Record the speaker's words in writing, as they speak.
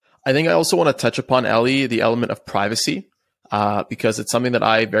I think I also want to touch upon, Ellie, the element of privacy, because it's something that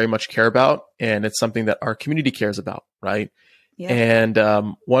I very much care about, and it's something that our community cares about, right? Yeah.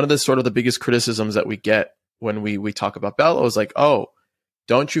 And one of the sort of the biggest criticisms that we get when we talk about Bello is like, oh,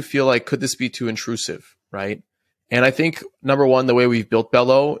 don't you feel like, could this be too intrusive, right? And I think, number one, the way we've built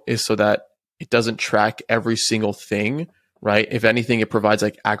Bello is so that it doesn't track every single thing, right? If anything, it provides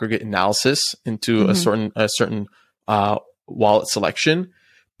like aggregate analysis into a certain wallet selection.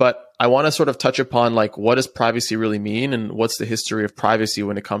 But I want to sort of touch upon like, what does privacy really mean, and what's the history of privacy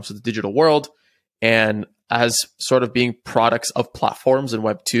when it comes to the digital world, and as sort of being products of platforms in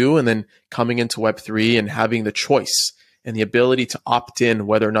Web 2 and then coming into Web 3 and having the choice and the ability to opt in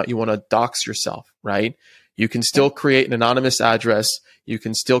whether or not you want to dox yourself, right? You can still create an anonymous address. You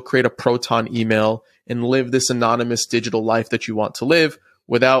can still create a Proton email and live this anonymous digital life that you want to live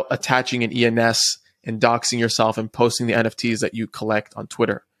without attaching an ENS and doxing yourself and posting the NFTs that you collect on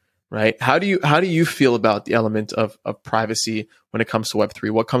Twitter, right? How do you feel about the element of privacy when it comes to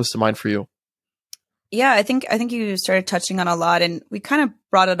Web3? What comes to mind for you? Yeah, I think you started touching on a lot, and we kind of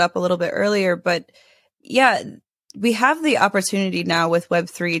brought it up a little bit earlier, but yeah, we have the opportunity now with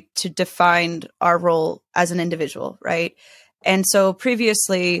Web3 to define our role as an individual, right? And so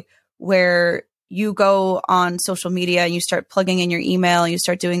previously, where you go on social media and you start plugging in your email, and you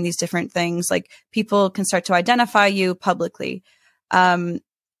start doing these different things, like people can start to identify you publicly. And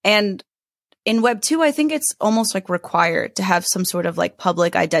in Web 2, I think it's almost like required to have some sort of like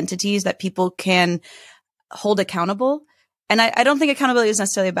public identities that people can hold accountable. And I don't think accountability is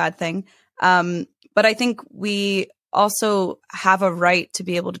necessarily a bad thing. But I think we also have a right to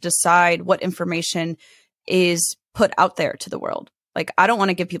be able to decide what information is put out there to the world. Like, I don't want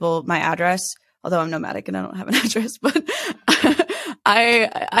to give people my address, although I'm nomadic and I don't have an address, but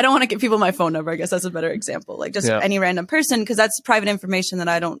I don't want to give people my phone number. I guess that's a better example. Like just any random person, because that's private information that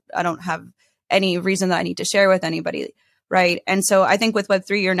I don't have any reason that I need to share with anybody. Right. And so I think with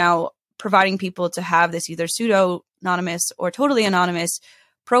Web3, you're now providing people to have this either pseudo anonymous or totally anonymous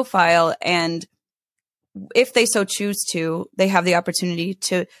profile. And if they so choose to, they have the opportunity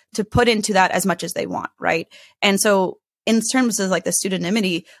to put into that as much as they want. Right. And so in terms of like the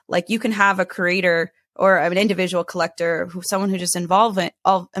pseudonymity, like you can have a creator or an individual collector, someone who just involved and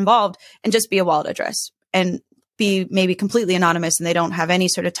just be a wallet address and be maybe completely anonymous, and they don't have any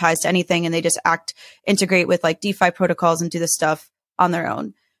sort of ties to anything, and they just integrate with like DeFi protocols and do this stuff on their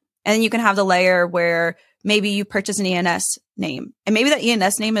own. And then you can have the layer where maybe you purchase an ENS name, and maybe that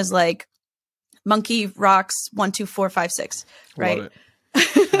ENS name is like Monkey Rocks 12456, right?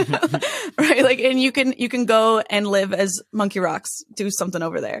 Right. Like, and you can go and live as Monkey Rocks, do something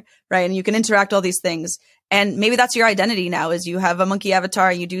over there. Right. And you can interact all these things. And maybe that's your identity now, is you have a monkey avatar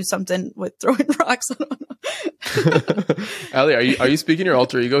and you do something with throwing rocks. I don't know. Ali, are you speaking your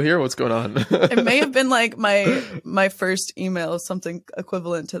alter ego here? What's going on? It may have been like my first email, something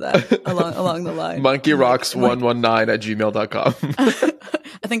equivalent to that along the line. monkeyrocks119@gmail.com.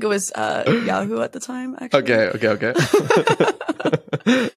 I think it was Yahoo at the time, actually. Okay.